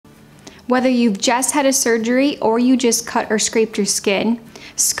Whether you've just had a surgery or you just cut or scraped your skin,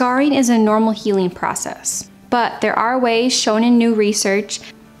 scarring is a normal healing process. But there are ways shown in new research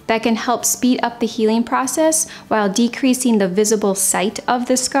that can help speed up the healing process while decreasing the visible site of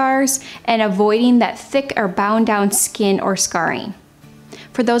the scars and avoiding that thick or bound down skin or scarring.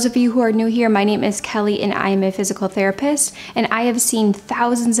 For those of you who are new here, my name is Kelly and I am a physical therapist, and I have seen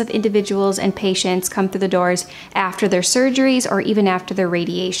thousands of individuals and patients come through the doors after their surgeries or even after their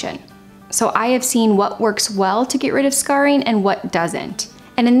radiation. So I have seen what works well to get rid of scarring and what doesn't.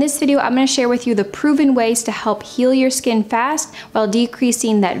 And in this video, I'm going to share with you the proven ways to help heal your skin fast while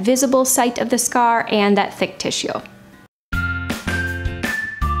decreasing that visible site of the scar and that thick tissue.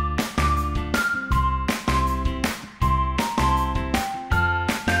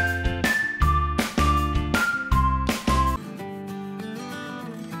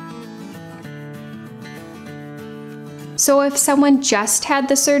 So if someone just had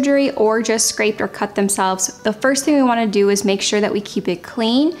the surgery or just scraped or cut themselves, the first thing we want to do is make sure that we keep it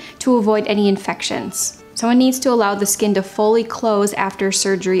clean to avoid any infections. Someone needs to allow the skin to fully close after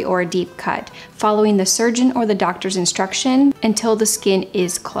surgery or a deep cut, following the surgeon or the doctor's instruction until the skin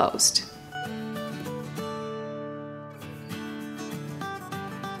is closed.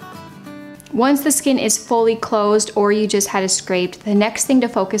 Once the skin is fully closed or you just had it scraped, the next thing to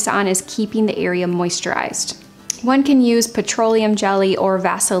focus on is keeping the area moisturized. One can use petroleum jelly or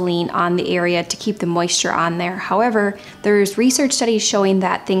Vaseline on the area to keep the moisture on there. However, there's research studies showing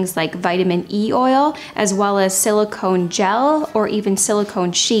that things like vitamin E oil, as well as silicone gel or even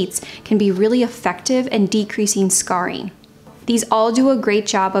silicone sheets can be really effective in decreasing scarring. These all do a great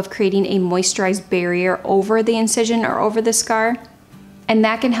job of creating a moisturized barrier over the incision or over the scar, and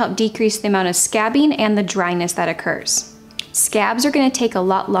that can help decrease the amount of scabbing and the dryness that occurs. Scabs are going to take a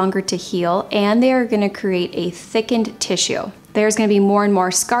lot longer to heal, and they are going to create a thickened tissue. There's going to be more and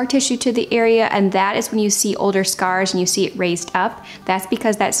more scar tissue to the area, and that is when you see older scars and you see it raised up. That's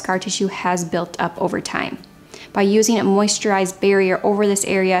because that scar tissue has built up over time. By using a moisturized barrier over this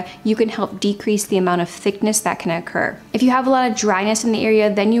area, you can help decrease the amount of thickness that can occur. If you have a lot of dryness in the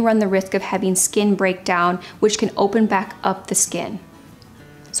area, then you run the risk of having skin breakdown, which can open back up the skin.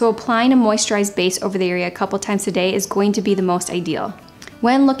 So applying a moisturized base over the area a couple times a day is going to be the most ideal.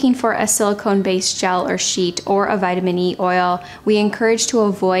 When looking for a silicone-based gel or sheet or a vitamin E oil, we encourage to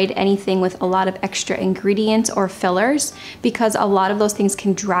avoid anything with a lot of extra ingredients or fillers because a lot of those things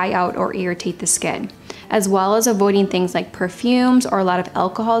can dry out or irritate the skin, as well as avoiding things like perfumes or a lot of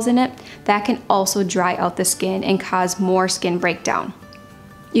alcohols in it. That can also dry out the skin and cause more skin breakdown.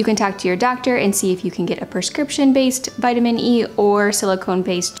 You can talk to your doctor and see if you can get a prescription-based vitamin E or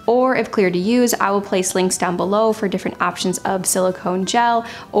silicone-based, or if clear to use, I will place links down below for different options of silicone gel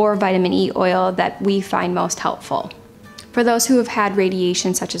or vitamin E oil that we find most helpful. For those who have had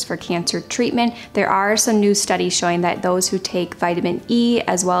radiation, such as for cancer treatment, there are some new studies showing that those who take vitamin E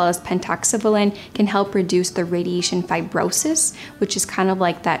as well as pentoxavalin can help reduce the radiation fibrosis, which is kind of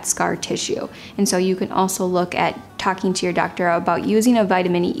like that scar tissue. And so you can also look at talking to your doctor about using a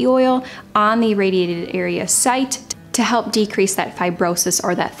vitamin E oil on the irradiated area site to help decrease that fibrosis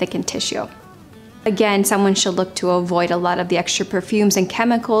or that thickened tissue. Again, someone should look to avoid a lot of the extra perfumes and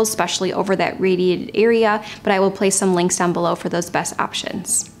chemicals, especially over that radiated area, but I will place some links down below for those best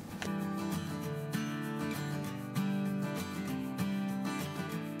options.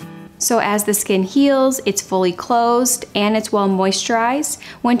 So as the skin heals, it's fully closed and it's well moisturized.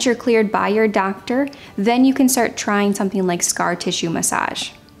 Once you're cleared by your doctor, then you can start trying something like scar tissue massage.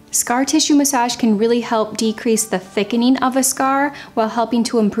 Scar tissue massage can really help decrease the thickening of a scar while helping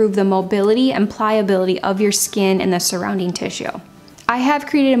to improve the mobility and pliability of your skin and the surrounding tissue. I have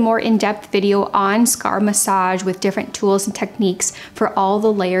created a more in-depth video on scar massage with different tools and techniques for all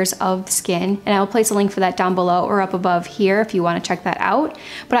the layers of the skin, and I will place a link for that down below or up above here if you want to check that out.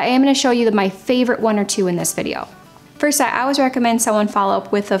 But I am going to show you my favorite one or two in this video. First, I always recommend someone follow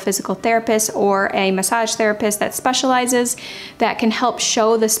up with a physical therapist or a massage therapist that specializes, that can help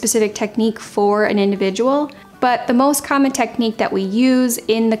show the specific technique for an individual. But the most common technique that we use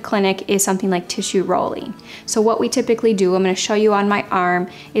in the clinic is something like tissue rolling. So what we typically do, I'm going to show you on my arm,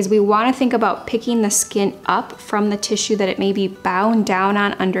 is we want to think about picking the skin up from the tissue that it may be bound down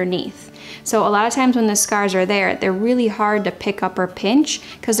on underneath. So a lot of times when the scars are there, they're really hard to pick up or pinch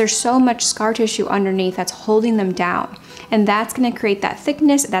because there's so much scar tissue underneath that's holding them down. And that's going to create that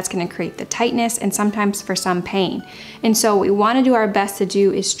thickness, that's going to create the tightness, and sometimes for some pain. And so what we want to do our best to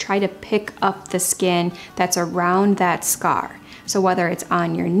do is try to pick up the skin that's around that scar. So whether it's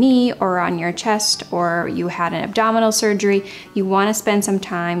on your knee or on your chest or you had an abdominal surgery, you want to spend some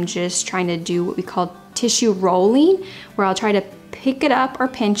time just trying to do what we call tissue rolling, where I'll try to pick it up or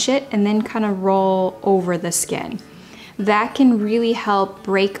pinch it and then kind of roll over the skin. That can really help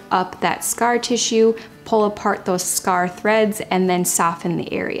break up that scar tissue, pull apart those scar threads, and then soften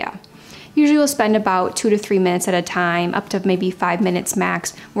the area. Usually we'll spend about 2 to 3 minutes at a time, up to maybe 5 minutes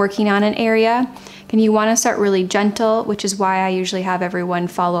max, working on an area. And you want to start really gentle, which is why I usually have everyone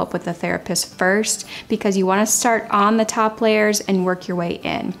follow up with the therapist first, because you want to start on the top layers and work your way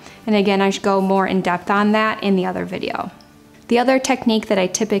in. And again, I should go more in depth on that in the other video. The other technique that I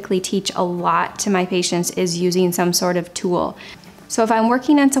typically teach a lot to my patients is using some sort of tool. So if I'm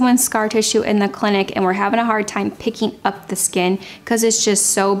working on someone's scar tissue in the clinic and we're having a hard time picking up the skin because it's just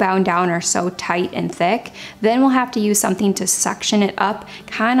so bound down or so tight and thick, then we'll have to use something to suction it up,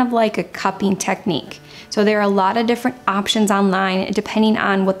 kind of like a cupping technique. So there are a lot of different options online. Depending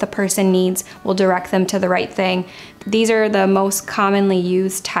on what the person needs, we'll direct them to the right thing. These are the most commonly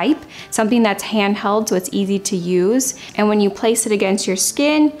used type, something that's handheld so it's easy to use. And when you place it against your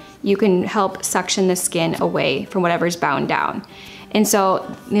skin, you can help suction the skin away from whatever's bound down. And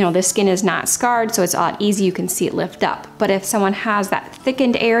so, the skin is not scarred, so it's a lot easier, you can see it lift up. But if someone has that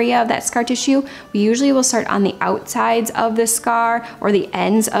thickened area of that scar tissue, we usually will start on the outsides of the scar or the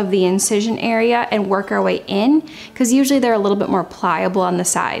ends of the incision area and work our way in, because usually they're a little bit more pliable on the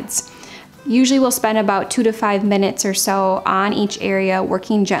sides. Usually we'll spend about 2 to 5 minutes or so on each area,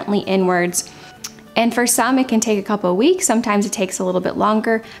 working gently inwards. And for some, it can take a couple of weeks. Sometimes it takes a little bit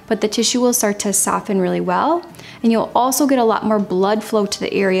longer, but the tissue will start to soften really well. And you'll also get a lot more blood flow to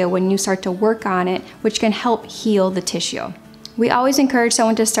the area when you start to work on it, which can help heal the tissue. We always encourage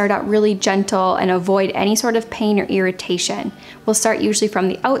someone to start out really gentle and avoid any sort of pain or irritation. We'll start usually from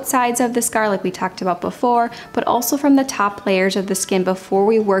the outsides of the scar like we talked about before, but also from the top layers of the skin before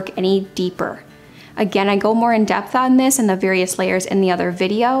we work any deeper. Again, I go more in depth on this and the various layers in the other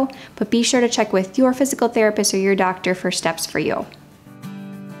video, but be sure to check with your physical therapist or your doctor for steps for you.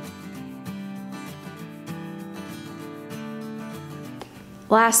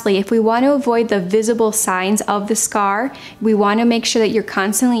 Lastly, if we want to avoid the visible signs of the scar, we want to make sure that you're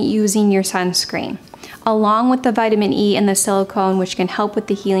constantly using your sunscreen. Along with the vitamin E and the silicone, which can help with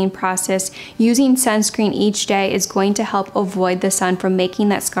the healing process, using sunscreen each day is going to help avoid the sun from making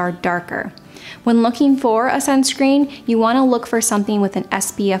that scar darker. When looking for a sunscreen, you want to look for something with an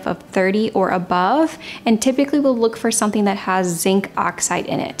SPF of 30 or above, and typically we'll look for something that has zinc oxide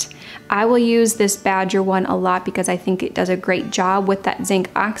in it. I will use this Badger one a lot because I think it does a great job with that zinc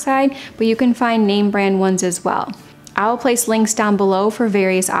oxide, but you can find name brand ones as well. I will place links down below for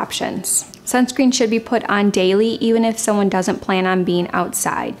various options. Sunscreen should be put on daily, even if someone doesn't plan on being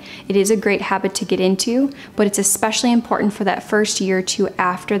outside. It is a great habit to get into, but it's especially important for that first year or two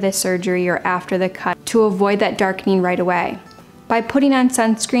after the surgery or after the cut to avoid that darkening right away. By putting on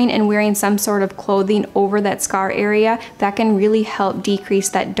sunscreen and wearing some sort of clothing over that scar area, that can really help decrease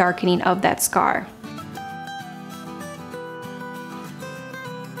that darkening of that scar.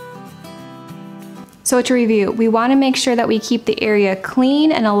 So to review, we want to make sure that we keep the area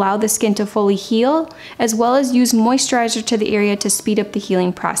clean and allow the skin to fully heal, as well as use moisturizer to the area to speed up the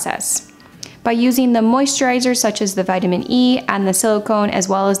healing process. By using the moisturizer such as the vitamin E and the silicone, as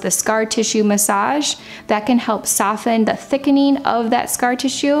well as the scar tissue massage, that can help soften the thickening of that scar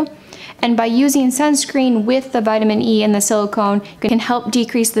tissue. And by using sunscreen with the vitamin E and the silicone, it can help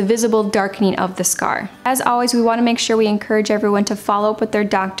decrease the visible darkening of the scar. As always, we want to make sure we encourage everyone to follow up with their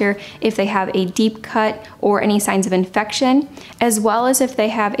doctor if they have a deep cut or any signs of infection, as well as if they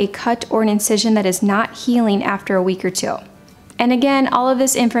have a cut or an incision that is not healing after a week or two. And again, all of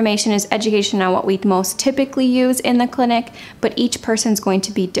this information is education on what we most typically use in the clinic, but each person's going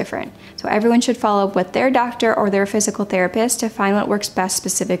to be different. So everyone should follow up with their doctor or their physical therapist to find what works best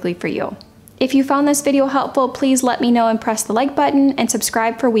specifically for you. If you found this video helpful, please let me know and press the like button and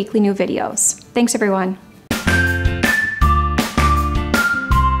subscribe for weekly new videos. Thanks everyone.